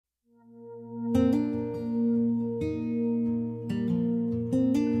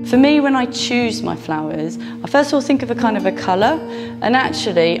For me, when I choose my flowers, I first of all think of a kind of a colour, and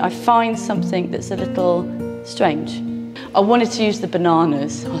actually I find something that's a little strange. I wanted to use the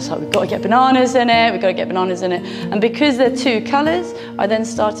bananas. I was like, we've got to get bananas in it, we've got to get bananas in it. And because they're two colours, I then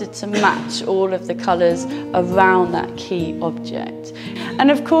started to match all of the colours around that key object.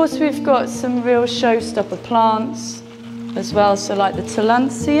 And of course, we've got some real showstopper plants as well. So like the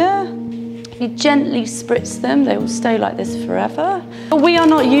Tillandsia, if you gently spritz them, they will stay like this forever. But we are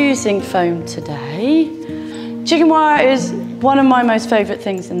not using foam today. Chicken wire is one of my most favourite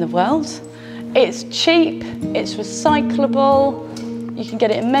things in the world. It's cheap, it's recyclable, you can get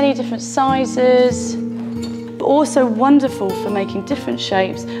it in many different sizes, but also wonderful for making different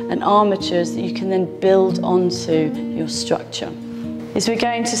shapes and armatures that you can then build onto your structure. We're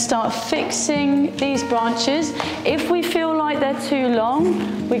going to start fixing these branches. If we feel like they're too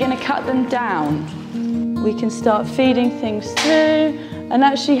long, we're going to cut them down. We can start feeding things through and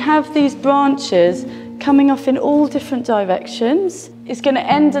actually have these branches coming off in all different directions. It's going to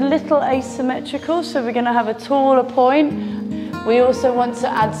end a little asymmetrical, so we're going to have a taller point. We also want to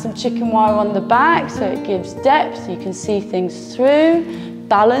add some chicken wire on the back, so it gives depth, you can see things through,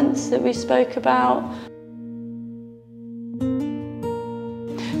 balance that we spoke about.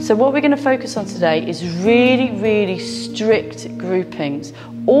 So what we're going to focus on today is really, really strict groupings,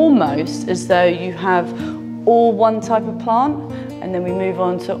 almost as though you have all one type of plant, and then we move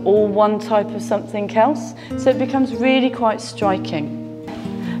on to all one type of something else. So it becomes really quite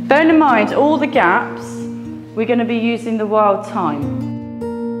striking. Bearing in mind all the gaps, we're going to be using the wild thyme.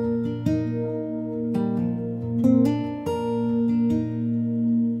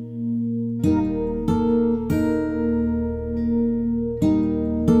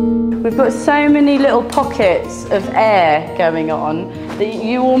 We've got so many little pockets of air going on that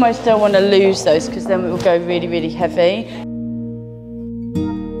you almost don't want to lose those, because then it will go really, really heavy.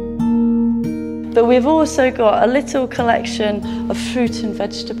 But we've also got a little collection of fruit and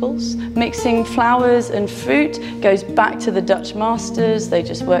vegetables. Mixing flowers and fruit goes back to the Dutch masters. They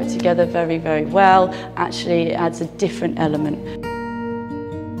just work together very, very well. Actually, it adds a different element.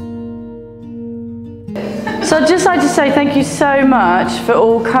 So I'd just like to say thank you so much for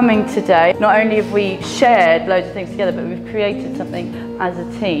all coming today. Not only have we shared loads of things together, but we've created something as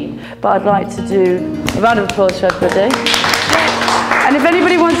a team. But I'd like to do a round of applause for everybody. And if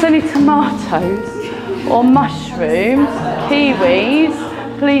anybody wants any tomatoes or mushrooms,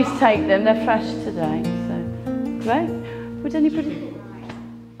 kiwis, please take them. They're fresh today. So great. Would anybody?